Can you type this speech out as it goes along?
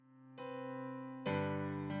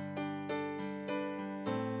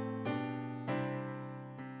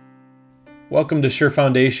Welcome to Sure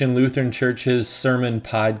Foundation Lutheran Church's Sermon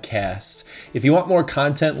Podcasts. If you want more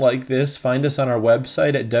content like this, find us on our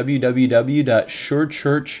website at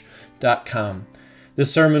www.surechurch.com.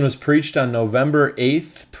 This sermon was preached on November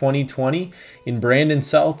 8th, 2020 in Brandon,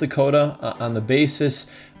 South Dakota on the basis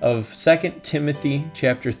of 2 Timothy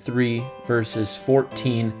chapter 3, verses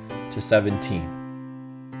 14 to 17.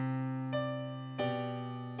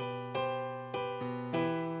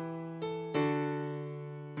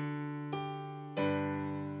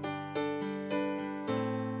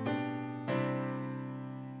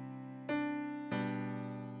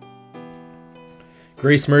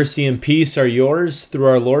 Grace, mercy, and peace are yours through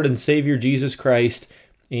our Lord and Savior Jesus Christ.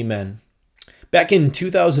 Amen. Back in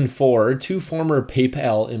 2004, two former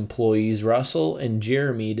PayPal employees, Russell and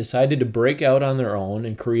Jeremy, decided to break out on their own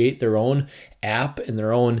and create their own app and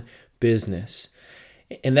their own business.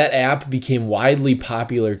 And that app became widely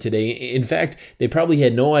popular today. In fact, they probably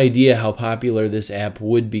had no idea how popular this app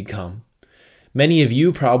would become. Many of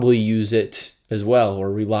you probably use it as well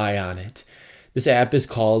or rely on it. This app is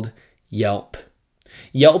called Yelp.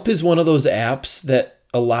 Yelp is one of those apps that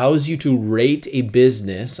allows you to rate a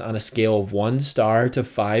business on a scale of 1 star to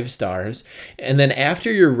 5 stars. And then after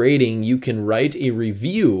your rating, you can write a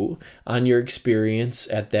review on your experience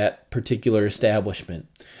at that particular establishment.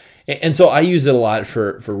 And so I use it a lot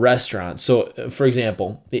for restaurants. So for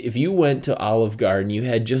example, if you went to Olive Garden, you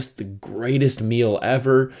had just the greatest meal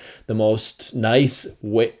ever, the most nice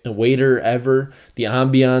waiter ever, the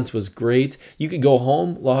ambiance was great. You could go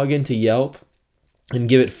home, log into Yelp, and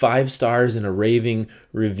give it 5 stars and a raving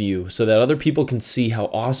review so that other people can see how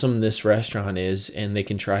awesome this restaurant is and they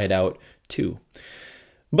can try it out too.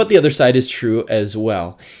 But the other side is true as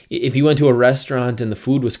well. If you went to a restaurant and the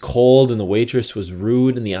food was cold and the waitress was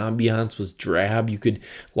rude and the ambiance was drab, you could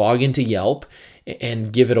log into Yelp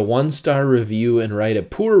and give it a 1-star review and write a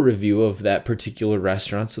poor review of that particular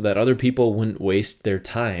restaurant so that other people wouldn't waste their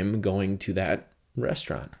time going to that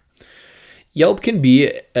restaurant. Yelp can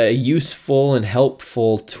be a useful and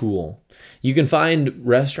helpful tool. You can find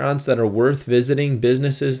restaurants that are worth visiting,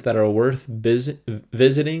 businesses that are worth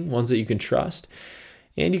visiting, ones that you can trust,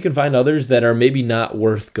 and you can find others that are maybe not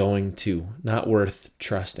worth going to, not worth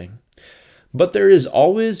trusting. But there is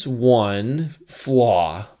always one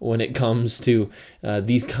flaw when it comes to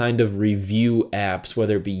these kind of review apps,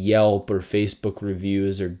 whether it be Yelp or Facebook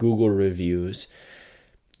reviews or Google reviews.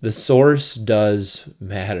 The source does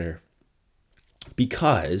matter.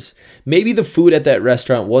 Because maybe the food at that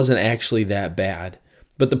restaurant wasn't actually that bad,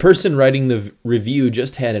 but the person writing the review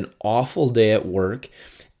just had an awful day at work,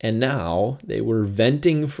 and now they were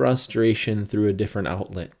venting frustration through a different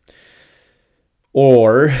outlet.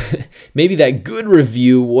 Or maybe that good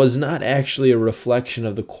review was not actually a reflection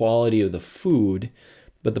of the quality of the food,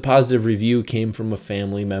 but the positive review came from a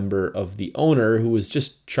family member of the owner who was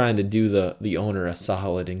just trying to do the owner a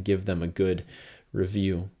solid and give them a good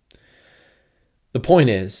review. The point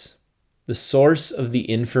is, the source of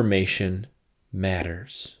the information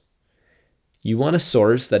matters. You want a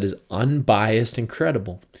source that is unbiased and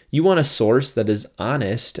credible. You want a source that is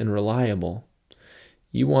honest and reliable.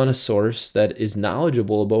 You want a source that is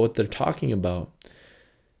knowledgeable about what they're talking about.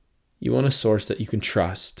 You want a source that you can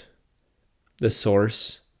trust. The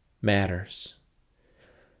source matters.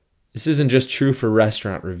 This isn't just true for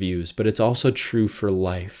restaurant reviews, but it's also true for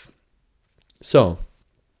life. So,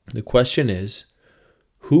 the question is,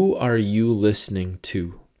 who are you listening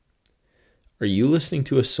to? Are you listening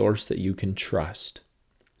to a source that you can trust?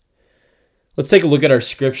 Let's take a look at our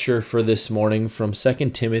scripture for this morning from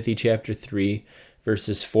 2 Timothy chapter 3,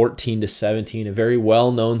 verses 14 to 17, a very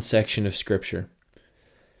well-known section of scripture.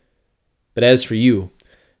 But as for you,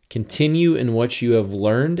 continue in what you have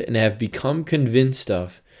learned and have become convinced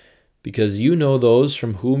of, because you know those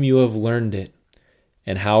from whom you have learned it,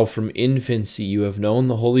 and how from infancy you have known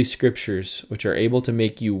the Holy Scriptures, which are able to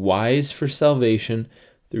make you wise for salvation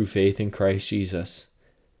through faith in Christ Jesus.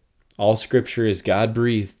 All Scripture is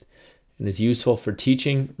God-breathed and is useful for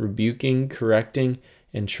teaching, rebuking, correcting,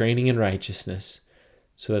 and training in righteousness,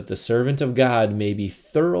 so that the servant of God may be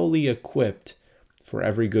thoroughly equipped for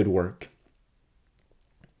every good work.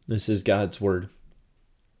 This is God's Word.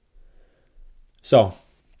 So,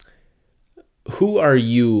 who are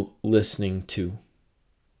you listening to?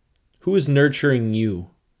 Who is nurturing you,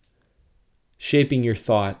 shaping your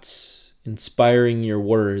thoughts, inspiring your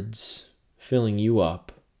words, filling you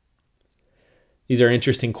up? These are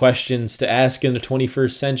interesting questions to ask in the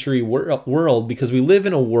 21st century world because we live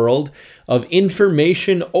in a world of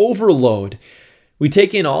information overload. We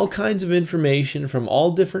take in all kinds of information from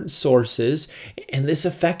all different sources, and this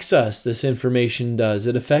affects us. This information does.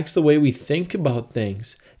 It affects the way we think about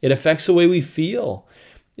things. It affects the way we feel.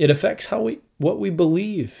 It affects what we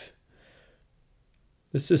believe.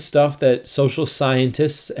 This is stuff that social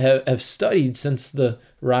scientists have studied since the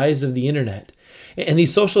rise of the internet. And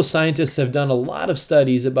these social scientists have done a lot of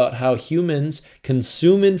studies about how humans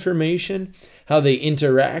consume information, how they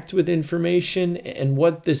interact with information, and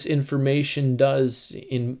what this information does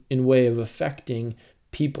in way of affecting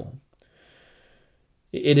people.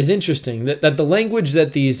 It is interesting that the language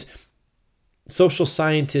that these social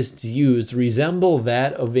scientists use resemble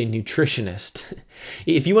that of a nutritionist.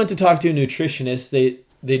 If you went to talk to a nutritionist,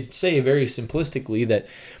 they'd say very simplistically that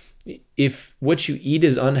if what you eat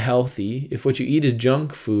is unhealthy, if what you eat is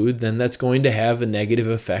junk food, then that's going to have a negative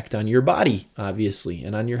effect on your body, obviously,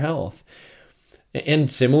 and on your health.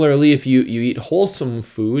 And similarly, if you eat wholesome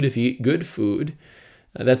food, if you eat good food,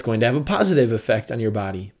 that's going to have a positive effect on your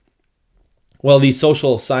body. Well, these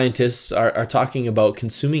social scientists are talking about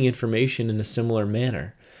consuming information in a similar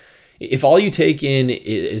manner. If all you take in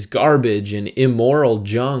is garbage and immoral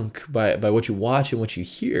junk by what you watch and what you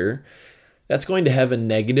hear, that's going to have a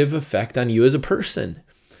negative effect on you as a person.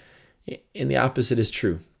 And the opposite is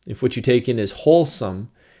true. If what you take in is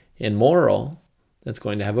wholesome and moral, that's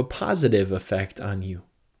going to have a positive effect on you.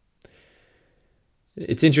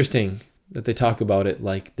 It's interesting that they talk about it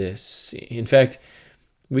like this. In fact,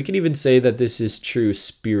 we can even say that this is true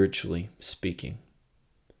spiritually speaking.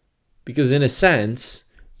 Because in a sense,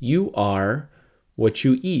 you are what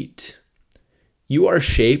you eat. You are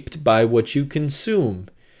shaped by what you consume.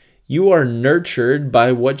 You are nurtured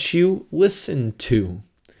by what you listen to.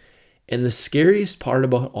 And the scariest part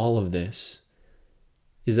about all of this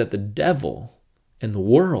is that the devil and the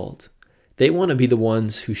world, they want to be the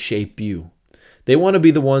ones who shape you. They want to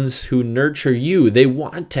be the ones who nurture you. They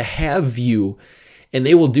want to have you, and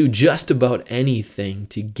they will do just about anything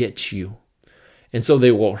to get you. And so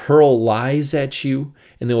they will hurl lies at you,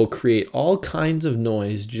 and they will create all kinds of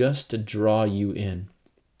noise just to draw you in.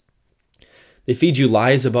 They feed you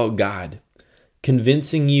lies about God,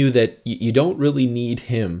 convincing you that you don't really need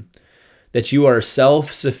Him, that you are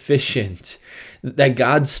self-sufficient, that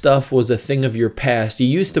God's stuff was a thing of your past. You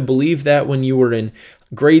used to believe that when you were in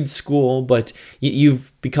grade school, but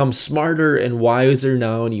you've become smarter and wiser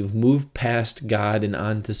now, and you've moved past God and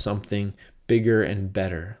onto something bigger and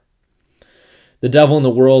better. The devil and the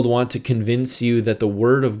world want to convince you that the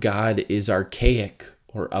Word of God is archaic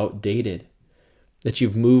or outdated, that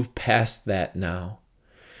you've moved past that now,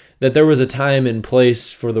 that there was a time and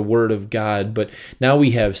place for the Word of God, but now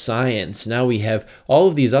we have science, now we have all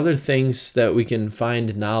of these other things that we can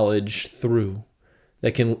find knowledge through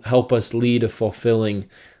that can help us lead a fulfilling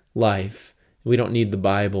life. We don't need the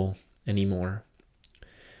Bible anymore.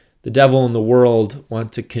 The devil and the world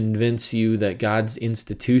want to convince you that God's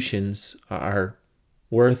institutions are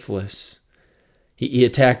worthless. He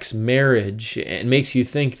attacks marriage and makes you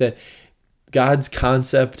think that God's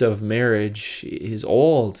concept of marriage is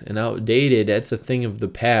old and outdated. That's a thing of the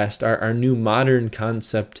past. Our new modern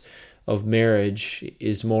concept of marriage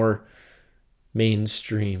is more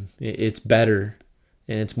mainstream. It's better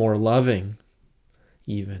and it's more loving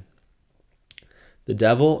even. The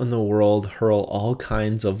devil and the world hurl all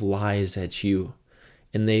kinds of lies at you,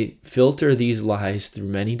 and they filter these lies through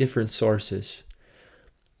many different sources.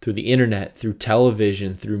 Through the internet, through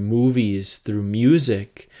television, through movies, through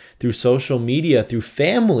music, through social media, through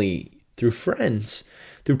family, through friends,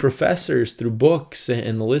 through professors, through books,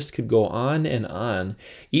 and the list could go on and on.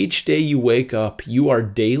 Each day you wake up, you are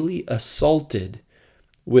daily assaulted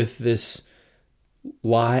with these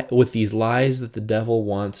lies that the devil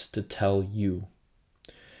wants to tell you.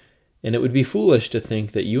 And it would be foolish to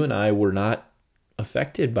think that you and I were not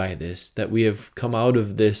affected by this, that we have come out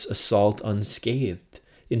of this assault unscathed.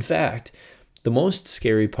 In fact, the most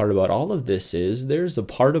scary part about all of this is there's a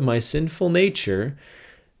part of my sinful nature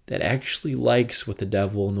that actually likes what the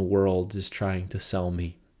devil and the world is trying to sell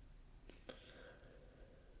me.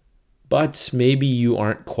 But maybe you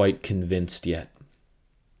aren't quite convinced yet.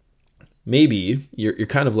 Maybe you're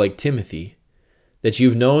kind of like Timothy, that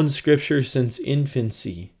you've known Scripture since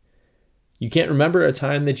infancy. You can't remember a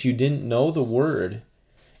time that you didn't know the Word.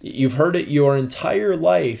 You've heard it your entire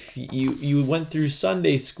life. You went through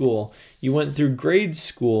Sunday school. You went through grade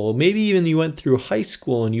school. Maybe even you went through high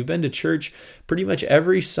school, and you've been to church pretty much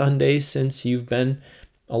every Sunday since you've been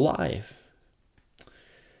alive.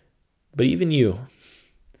 But even you,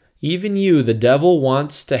 the devil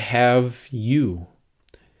wants to have you.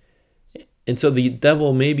 And so the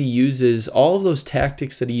devil maybe uses all of those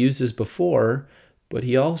tactics that he uses before, but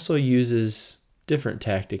he also uses different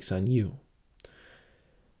tactics on you.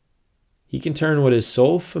 He can turn what is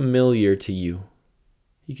so familiar to you,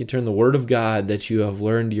 You can turn the Word of God that you have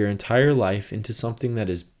learned your entire life into something that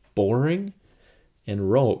is boring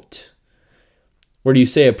and rote. Where you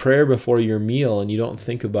say a prayer before your meal and you don't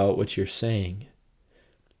think about what you're saying.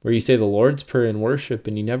 Where you say the Lord's Prayer in worship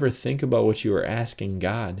and you never think about what you are asking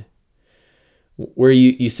God. Where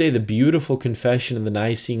you say the beautiful confession of the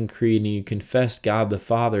Nicene Creed and you confess God the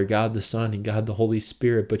Father, God the Son, and God the Holy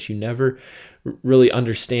Spirit, but you never really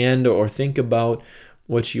understand or think about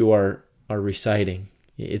what you are reciting.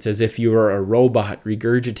 It's as if you are a robot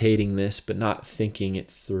regurgitating this but not thinking it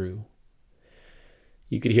through.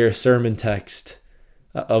 You could hear a sermon text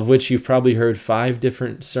of which you've probably heard 5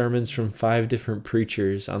 different sermons from 5 different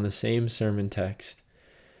preachers on the same sermon text,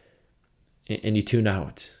 and you tune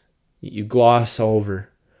out. You gloss over,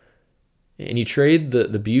 and you trade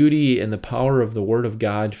the beauty and the power of the Word of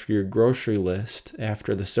God for your grocery list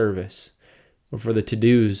after the service or for the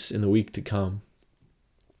to-dos in the week to come.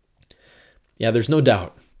 Yeah, there's no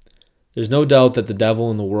doubt. There's no doubt that the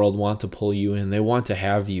devil and the world want to pull you in. They want to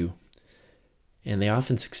have you, and they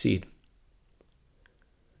often succeed.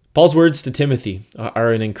 Paul's words to Timothy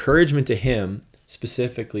are an encouragement to him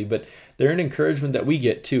specifically, but they're an encouragement that we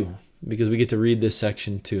get too, because we get to read this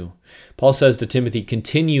section too. Paul says to Timothy,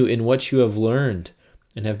 continue in what you have learned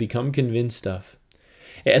and have become convinced of.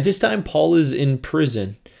 At this time, Paul is in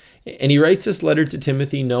prison, and he writes this letter to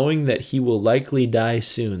Timothy knowing that he will likely die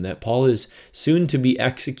soon, that Paul is soon to be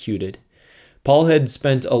executed. Paul had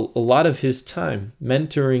spent a lot of his time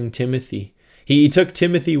mentoring Timothy. He took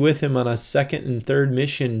Timothy with him on a 2nd and 3rd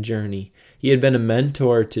mission journey. He had been a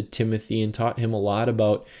mentor to Timothy and taught him a lot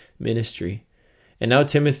about ministry. And now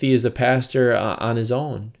Timothy is a pastor on his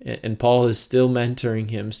own, and Paul is still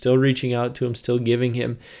mentoring him, still reaching out to him, still giving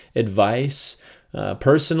him advice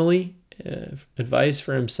personally, advice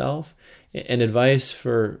for himself, and advice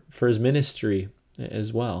for his ministry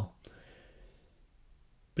as well.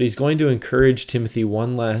 But he's going to encourage Timothy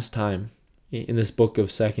one last time in this book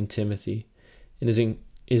of 2 Timothy. And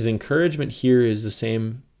his encouragement here is the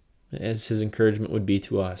same as his encouragement would be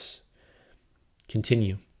to us.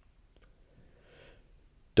 Continue.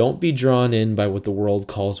 Don't be drawn in by what the world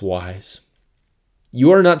calls wise. You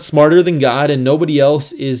are not smarter than God, and nobody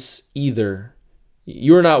else is either.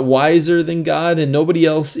 You are not wiser than God, and nobody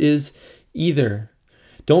else is either.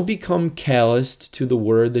 Don't become calloused to the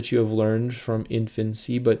word that you have learned from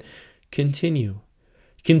infancy, but continue.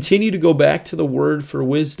 Continue to go back to the word for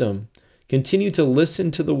wisdom. Continue to listen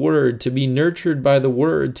to the word, to be nurtured by the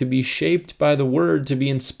word, to be shaped by the word, to be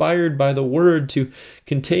inspired by the word, to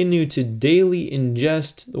continue to daily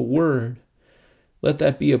ingest the word. Let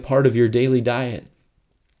that be a part of your daily diet,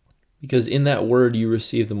 because in that word you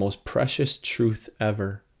receive the most precious truth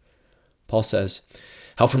ever. Paul says,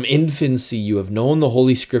 how from infancy you have known the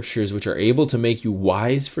Holy Scriptures, which are able to make you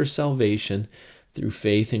wise for salvation through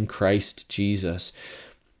faith in Christ Jesus.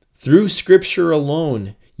 Through Scripture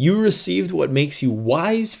alone, you received what makes you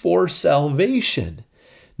wise for salvation.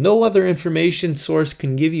 No other information source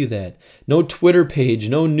can give you that. No Twitter page,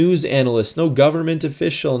 no news analyst, no government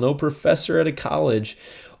official, no professor at a college.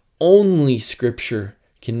 Only Scripture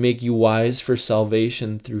can make you wise for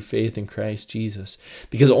salvation through faith in Christ Jesus.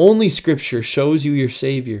 Because only Scripture shows you your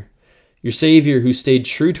Savior who stayed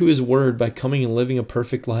true to his word by coming and living a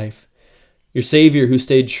perfect life. Your Savior who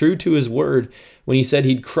stayed true to his word when he said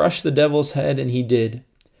he'd crush the devil's head, and he did.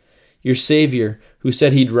 Your Savior who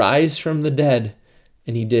said he'd rise from the dead,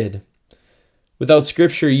 and he did. Without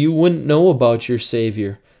Scripture, you wouldn't know about your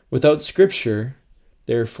Savior. Without Scripture,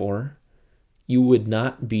 therefore, you would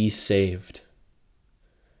not be saved.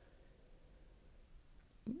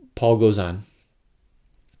 Paul goes on.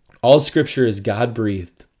 All Scripture is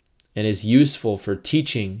God-breathed and is useful for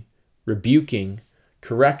teaching, rebuking,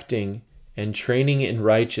 correcting, and training in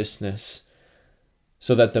righteousness,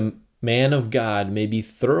 so that the man of God may be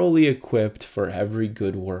thoroughly equipped for every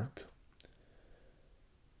good work.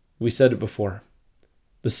 We said it before.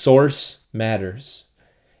 The source matters.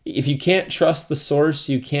 If you can't trust the source,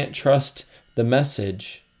 you can't trust the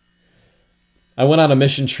message. I went on a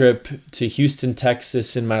mission trip to Houston,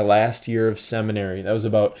 Texas in my last year of seminary. That was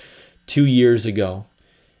about 2 years ago.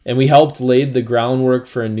 And we helped lay the groundwork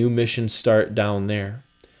for a new mission start down there.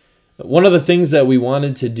 One of the things that we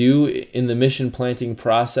wanted to do in the mission planting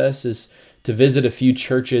process is to visit a few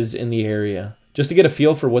churches in the area, just to get a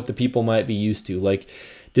feel for what the people might be used to. Like,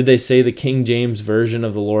 did they say the King James Version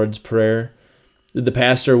of the Lord's Prayer? Did the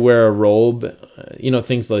pastor wear a robe?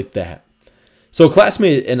 Things like that. So a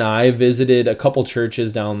classmate and I visited a couple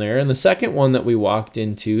churches down there, and the second one that we walked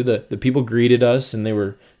into, the people greeted us, and they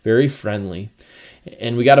were very friendly.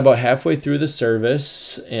 And we got about halfway through the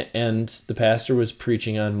service, and the pastor was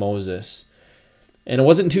preaching on Moses. And it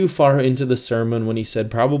wasn't too far into the sermon when he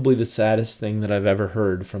said probably the saddest thing that I've ever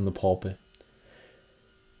heard from the pulpit.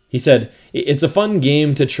 He said, it's a fun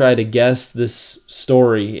game to try to guess this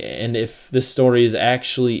story and if this story is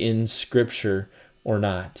actually in Scripture or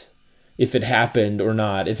not, if it happened or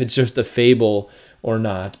not, if it's just a fable or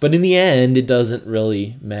not. But in the end, it doesn't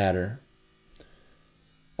really matter.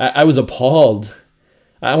 I was appalled.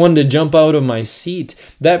 I wanted to jump out of my seat.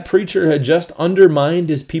 That preacher had just undermined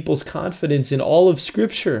his people's confidence in all of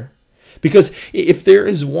Scripture. Because if there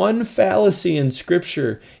is one fallacy in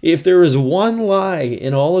Scripture, if there is one lie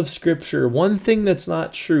in all of Scripture, one thing that's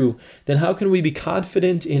not true, then how can we be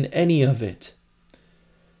confident in any of it?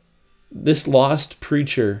 This lost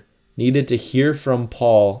preacher needed to hear from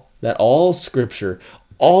Paul that all Scripture,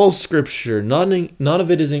 none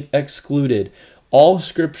of it is excluded, all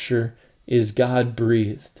Scripture is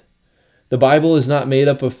God-breathed. The Bible is not made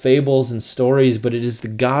up of fables and stories, but it is the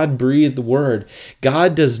God-breathed word.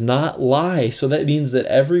 God does not lie, so that means that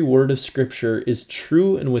every word of Scripture is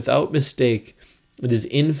true and without mistake. It is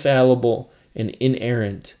infallible and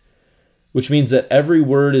inerrant, which means that every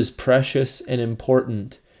word is precious and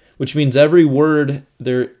important, which means every word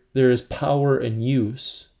there is power and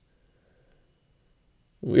use.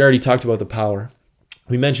 We already talked about the power.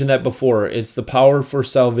 We mentioned that before. It's the power for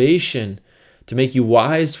salvation, to make you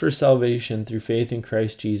wise for salvation through faith in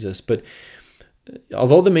Christ Jesus. But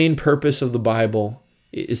although the main purpose of the Bible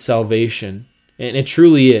is salvation, and it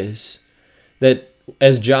truly is, that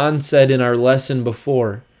as John said in our lesson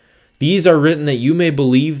before, these are written that you may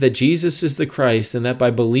believe that Jesus is the Christ, and that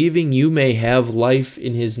by believing you may have life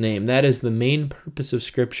in his name. That is the main purpose of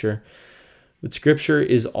Scripture. But Scripture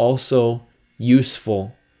is also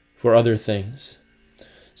useful for other things.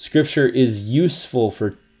 Scripture is useful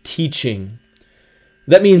for teaching.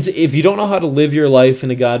 That means if you don't know how to live your life in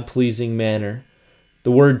a God-pleasing manner,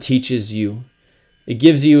 the Word teaches you. It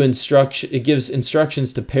gives you instruction. It gives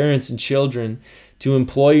instructions to parents and children, to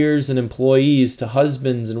employers and employees, to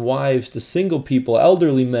husbands and wives, to single people,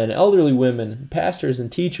 elderly men, elderly women, pastors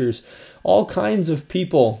and teachers, all kinds of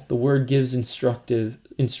people. The Word gives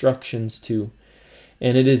instructions to,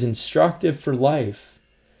 and it is instructive for life,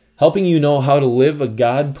 helping you know how to live a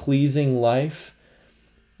God-pleasing life,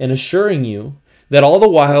 and assuring you that all the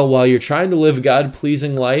while you're trying to live a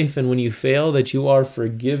God-pleasing life, and when you fail, that you are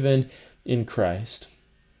forgiven in Christ.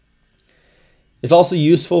 It's also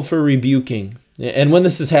useful for rebuking. And when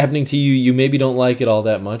this is happening to you, you maybe don't like it all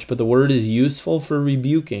that much, but the Word is useful for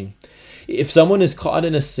rebuking. If someone is caught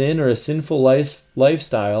in a sin or a sinful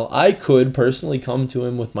lifestyle, I could personally come to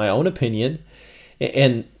him with my own opinion,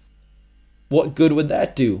 and what good would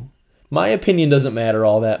that do? My opinion doesn't matter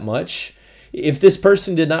all that much. If this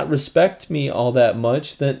person did not respect me all that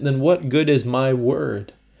much, then what good is my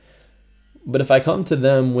word? But if I come to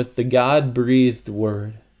them with the God-breathed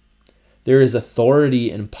word, there is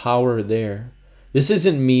authority and power there. This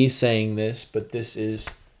isn't me saying this, but this is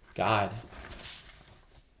God.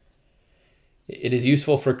 It is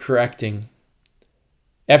useful for correcting.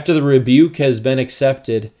 After the rebuke has been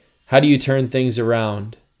accepted, how do you turn things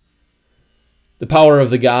around? The power of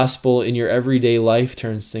the gospel in your everyday life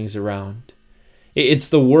turns things around. It's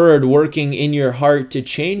the Word working in your heart to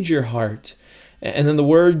change your heart. And then the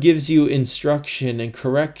Word gives you instruction and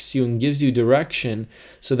corrects you and gives you direction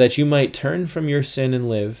so that you might turn from your sin and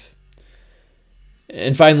live.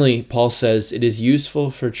 And finally, Paul says, it is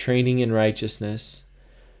useful for training in righteousness.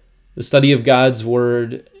 The study of God's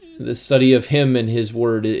Word, the study of Him and His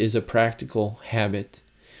Word is a practical habit.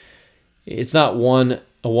 It's not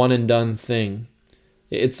a one and done thing.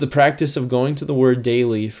 It's the practice of going to the Word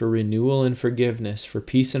daily for renewal and forgiveness, for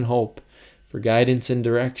peace and hope, for guidance and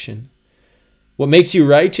direction. What makes you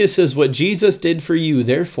righteous is what Jesus did for you.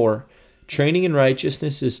 Therefore, training in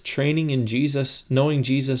righteousness is training in Jesus, knowing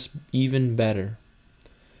Jesus even better.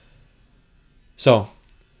 So,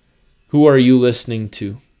 who are you listening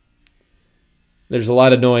to? There's a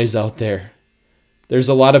lot of noise out there. There's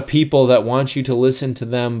a lot of people that want you to listen to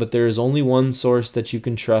them, but there is only one source that you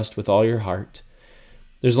can trust with all your heart.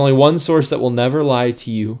 There's only one source that will never lie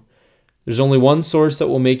to you. There's only one source that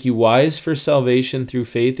will make you wise for salvation through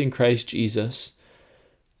faith in Christ Jesus.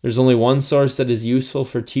 There's only one source that is useful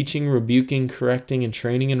for teaching, rebuking, correcting, and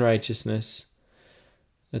training in righteousness.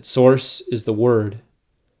 That source is the Word.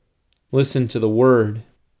 Listen to the Word.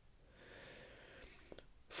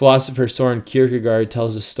 Philosopher Soren Kierkegaard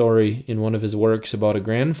tells a story in one of his works about a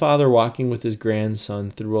grandfather walking with his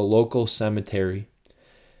grandson through a local cemetery.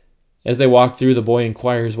 As they walk through, the boy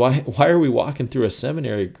inquires, Why are we walking through a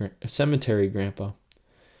cemetery, Grandpa?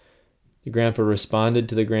 The grandpa responded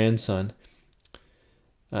to the grandson,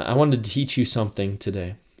 I wanted to teach you something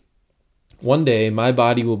today. One day, my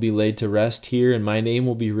body will be laid to rest here, and my name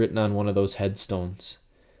will be written on one of those headstones.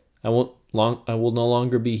 I will no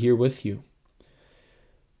longer be here with you.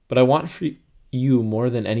 But I want for you more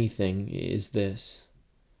than anything is this,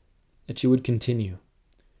 that you would continue.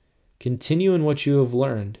 Continue in what you have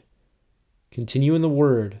learned. Continue in the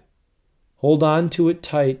Word. Hold on to it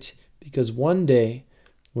tight, because one day,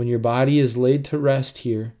 when your body is laid to rest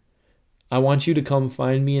here, I want you to come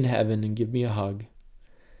find me in heaven and give me a hug.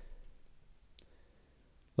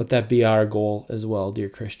 Let that be our goal as well, dear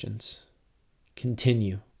Christians.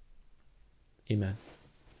 Continue. Amen.